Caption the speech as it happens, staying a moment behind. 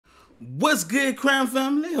What's good, crime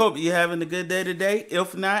family? Hope you're having a good day today.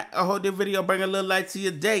 If not, I hope this video bring a little light to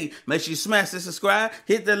your day. Make sure you smash the subscribe,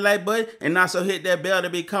 hit the like button, and also hit that bell to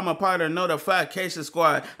become a part of the notification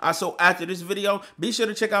squad. Also, after this video, be sure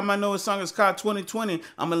to check out my newest song. It's called 2020.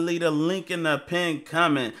 I'm going to leave a link in the pinned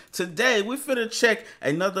comment. Today, we finna check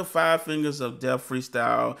another 5 Fingers of Death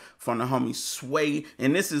freestyle from the homie SWAYS.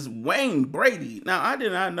 And this is Wayne Brady. Now, I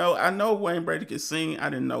did not know. I know Wayne Brady could sing. I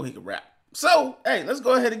didn't know he could rap. So, hey, let's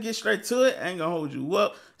go ahead and get straight to it. I ain't gonna hold you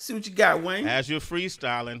up. See what you got, Wayne. As you're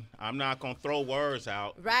freestyling, I'm not gonna throw words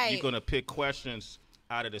out. Right. You're gonna pick questions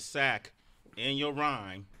out of the sack in your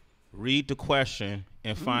rhyme, read the question,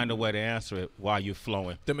 and find a way to answer it while you're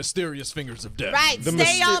flowing. The mysterious fingers of death. Right.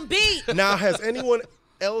 Stay on beat. Now, has anyone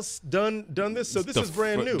else done this? So this is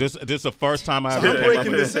brand new. This is the first time I've I'm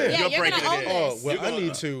breaking this in. Yeah, You're breaking gonna it in. own Oh, this. well, I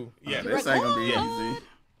need to. Yeah. This ain't gonna be easy.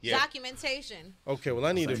 Yeah. Documentation. Okay, well,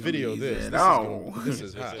 I need a video of this. No. This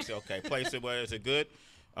is hot. Okay, place it where is it good?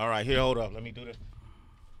 All right, here, hold up. Let me do this.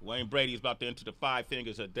 Wayne Brady is about to enter the 5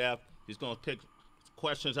 Fingers of Death. He's going to pick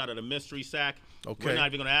questions out of the mystery sack. Okay. We're not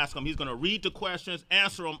even going to ask him. He's going to read the questions,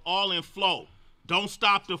 answer them all in flow. Don't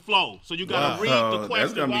stop the flow. So you got to read the question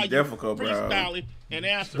that's gonna while be difficult, you're bro. freestyling and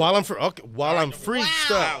answer. While I'm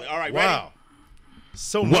freestyle. All right, Wow. ready?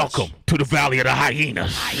 So much. to the Valley of the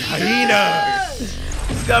Hyenas. Hyenas.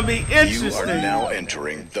 It's gonna be interesting. You are now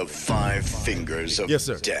entering the 5 Fingers of Yes,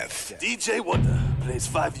 sir. Death. DJ Wonder plays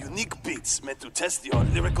 5 unique beats meant to test your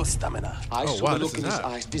lyrical stamina. I Oh, saw wow, the this look in is his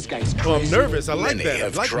hot. eyes. This guy's Oh, I'm crazy. nervous. I like Many that. I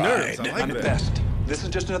have like nerves. I tried. like I'm the that. best. This is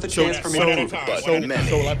just another chance for me one to at a prove time. it. But many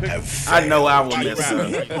so I pick- have I know I will failed. miss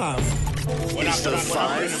it. It's the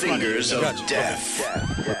 5 Fingers of Death.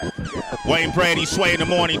 Wayne Brady, Sway in the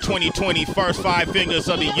Morning 2020, first 5 Fingers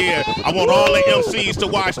of the year. I want all the MCs to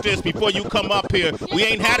watch this before you come up here. We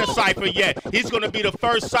ain't had a cypher yet. He's going to be the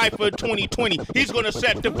first cypher of 2020. He's going to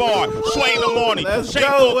set the bar. Sway in the Morning. Let's Shape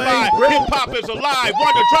go, 05. Wayne. Hip-hop is alive.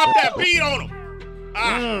 Wonder, drop that beat on him.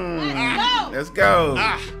 Let's go.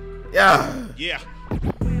 Ah. Yeah. Yeah.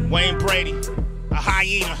 Wayne Brady, a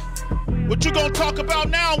hyena. What you going to talk about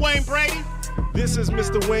now, Wayne Brady? This is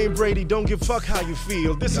Mr. Wayne Brady. Don't give a fuck how you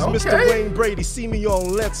feel. This is Okay. Mr. Wayne Brady. See me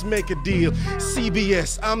on Let's Make a Deal.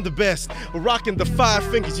 CBS, I'm the best. Rocking the 5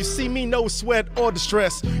 Fingers. You see me, no sweat or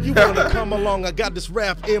distress. You wanna come along? I got this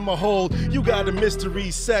rap in my hold. You got a mystery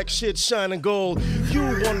sack, shit shining gold. You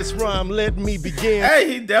want this rhyme? Let me begin. Hey,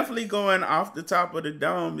 he definitely going off the top of the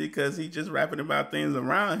dome because he just rapping about things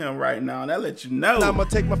around him right now. That lets you know. Now I'ma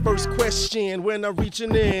take my first question when I'm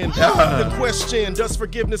reaching in. The question, does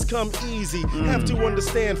forgiveness come easy? Have to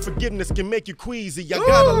understand forgiveness can make you queasy. I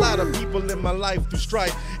got a lot of people in my life through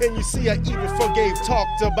strife. And you see I even forgave,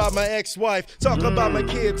 talked about my ex-wife, talk about my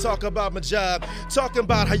kid, talk about my job, talking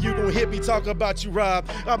about how you gon' hit me, talk about you rob.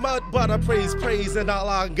 But I praise and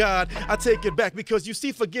Allah and God. I take it back because you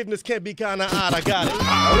see forgiveness can be kinda odd. I got it.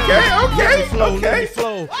 Let me flow, let me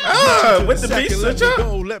flow. With the beat Let switch me up.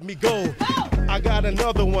 go, let me go. I got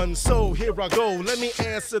another one, so here I go. Let me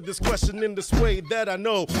answer this question in this way that I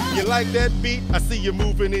know. You like that beat? I see you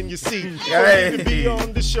moving in your seat. Hey. So you can be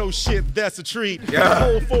on the show, shit, that's a treat. Yeah.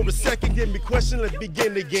 Hold for a second, give me a question, let's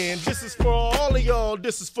begin again. This is for all of y'all,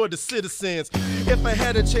 this is for the citizens. If I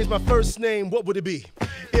had to change my first name, what would it be?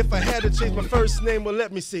 If I had to change my first name, well,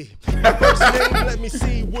 let me see. My first name, let me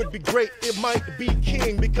see, would be great. It might be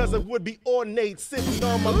King because it would be ornate, sitting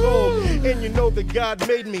on my gold. And you know that God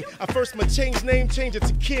made me. I first my change name, change it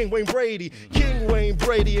to King Wayne Brady. King Wayne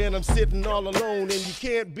Brady, and I'm sitting all alone. And you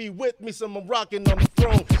can't be with me, so I'm rocking on the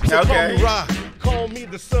throne. So call me Rock, call me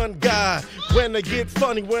the Sun God. When I get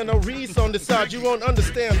funny, when I read on the side, you won't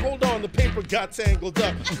understand. Hold on, the paper got tangled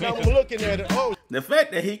up. Now I'm looking at it, oh. The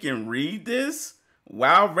fact that he can read this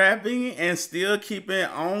while rapping and still keep it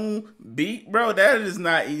on beat, bro, that is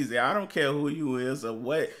not easy. I don't care who you is or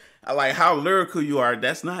what, like how lyrical you are.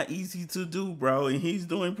 That's not easy to do, bro. And he's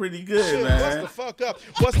doing pretty good, Shit, man. what's the fuck up?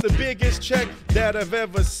 What's the biggest check that I've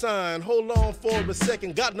ever signed? Hold on for a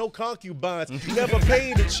second, got no concubines. Never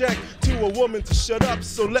paid a check to a woman to shut up,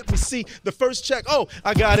 so let me see the first check. Oh,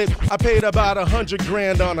 I got it. I paid about 100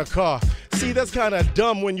 grand on a car. See, that's kind of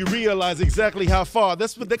dumb when you realize exactly how far.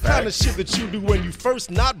 That's what the kind of shit that you do when you first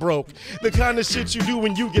not broke. The kind of shit you do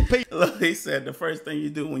when you get paid. Look, he said the first thing you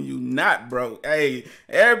do when you not broke. Hey,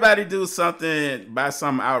 everybody do something, buy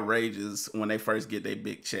something outrageous when they first get their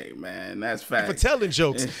big check, man. That's fact. For telling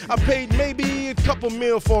jokes. I paid maybe a couple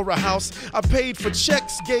mil for a house. I paid for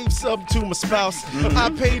checks, gave some to my spouse. I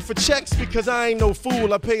paid for checks because I ain't no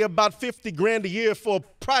fool. I pay about 50 grand a year for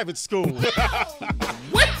private school.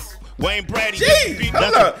 What? Wayne Brady. Jeez,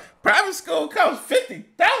 hold up. Private school costs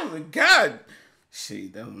 $50,000. God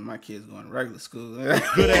Shit, that was my kids going to regular school.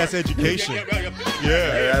 Good ass education.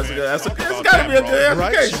 Yeah. That's gotta be a good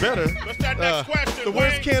Right? education. She better. What's that next question, The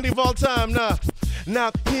worst Wayne? candy of all time.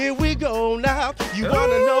 Now, here we go now. You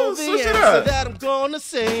wanna know the switch it answer up. that I'm gonna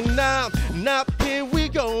say now. Now, here we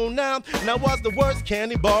go now. Now, what's the worst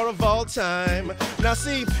candy bar of all time? Now,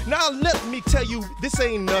 see, now let me tell you, this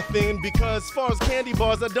ain't nothing, because as far as candy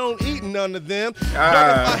bars, I don't eat none of them. But if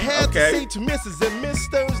I had to say to Mrs. and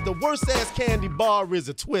Misters, the worst ass candy bar is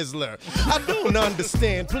a Twizzler. I don't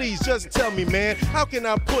understand. Please just tell me, man, how can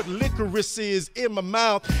I put licorices in my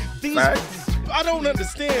mouth? These. I don't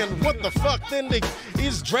understand what the fuck. Then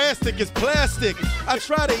it's drastic, it's plastic. I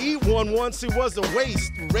tried to eat one once, it was a waste.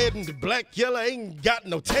 Red and black, yellow ain't got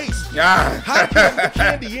no taste. How can the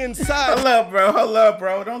candy inside? Hold up,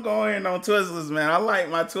 bro. Don't go in on Twizzlers, man. I like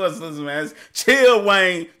my Twizzlers, man. Chill,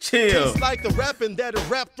 Wayne. Chill. Tastes like the rapping that is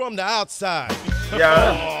wrapped from the outside.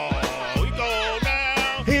 Yeah. Oh, we go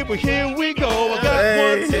now. Here we go. I got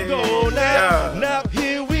one to go now. Yeah. Now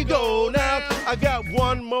here we go now. I got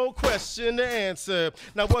one more question to answer.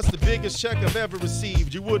 Now, what's the biggest check I've ever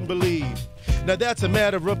received? You wouldn't believe. Now, that's a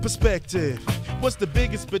matter of perspective. What's the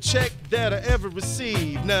biggest check that I ever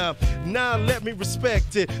received? Now let me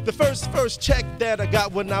respect it. The first check that I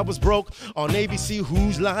got when I was broke on ABC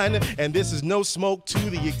Who's Line, and this is no smoke to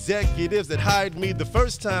the executives that hired me the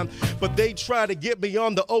first time, but they try to get me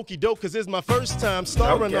on the okie doke because it's my first time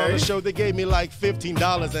starring on the show. They gave me like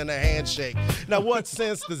 $15 and a handshake. Now, what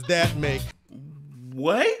sense does that make?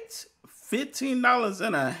 What? $15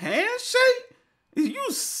 and a handshake? Are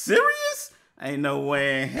you serious? Ain't no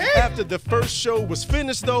way in heck. After the first show was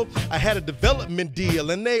finished, though, I had a development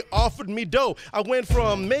deal, and they offered me dough. I went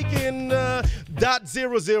from making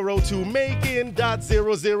 .00 to making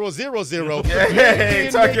 .0000. Hey,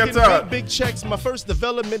 talk your talk. Big checks. My first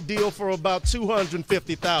development deal for about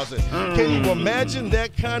 $250,000. Can you imagine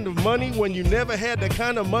that kind of money when you never had that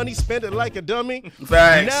kind of money? Spent it like a dummy.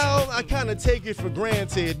 Thanks. Now I kind of take it for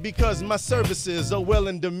granted because my services are well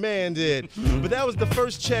in demanded. But that was the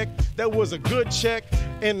first check. That was a good check,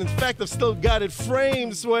 and in fact, I've still got it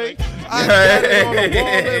framed, Sway. I got it on the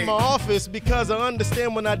wall in my office because I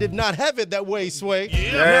understand when I did not have it that way, Sway.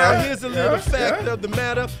 Now, here's a little fact of the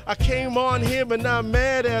matter. I came on here, but not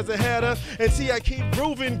mad as a hatter. And see, I keep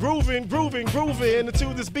grooving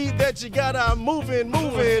to this beat that you got. I'm moving.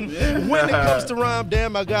 When it comes to rhyme,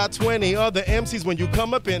 damn, I got 20 other MCs when you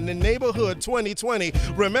come up in the neighborhood 2020.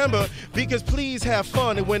 Remember, because please have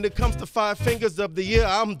fun. And when it comes to 5 fingers of the year,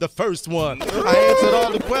 I'm the first one. I answered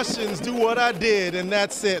all the questions, do what I did, and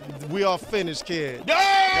that's it. We all finished, kid. Hey,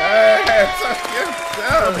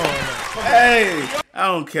 I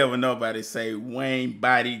don't care what nobody say. Wayne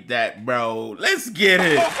bodied that, bro. Let's get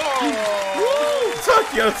it.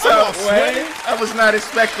 Talk your talk, Wayne. I was not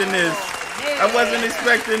expecting this. I wasn't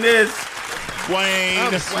expecting this. Wayne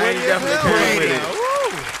definitely came with it.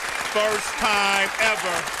 First time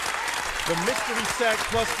ever. The mystery sack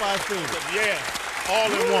plus 5 fingers. Yeah.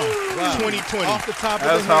 All in one. Wow. 2020. Off the top of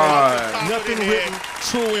That's the head. hard. Nothing written.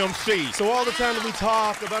 True MC. So all the time that we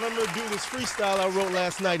talk about, I'm going to do this freestyle I wrote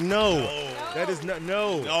last night. No. That is not,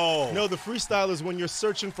 no. No, the freestyle is when you're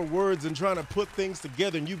searching for words and trying to put things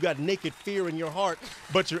together and you've got naked fear in your heart,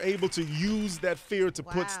 but you're able to use that fear to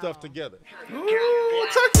put stuff together. Ooh,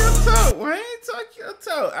 talk your talk, Wayne. Talk your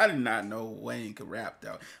talk. I did not know Wayne could rap,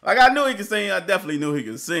 though. Like, I knew he could sing. I definitely knew he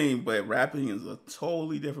could sing, but rapping is a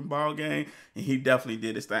totally different ball game, and he definitely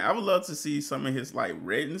did his thing. I would love to see some of his, like,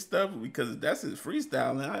 written stuff because that's his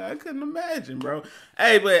freestyle, and I couldn't imagine, bro.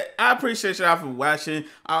 Hey, but I appreciate y'all for watching.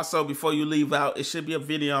 Also, before you leave out, it should be a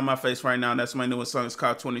video on my face right now. That's my newest song. It's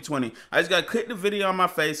called 2020. I just got to click the video on my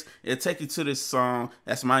face. It'll take you to this song.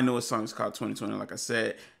 That's my newest song. It's called 2020, like I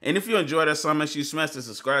said. And if you enjoyed that song, make sure you smash the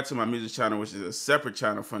subscribe to my music channel, which is a separate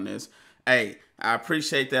channel from this. Hey, I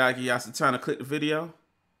appreciate that. I give y'all some time to click the video.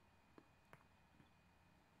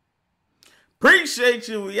 Appreciate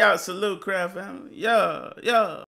you. We out. Salute, Craft family. Yeah.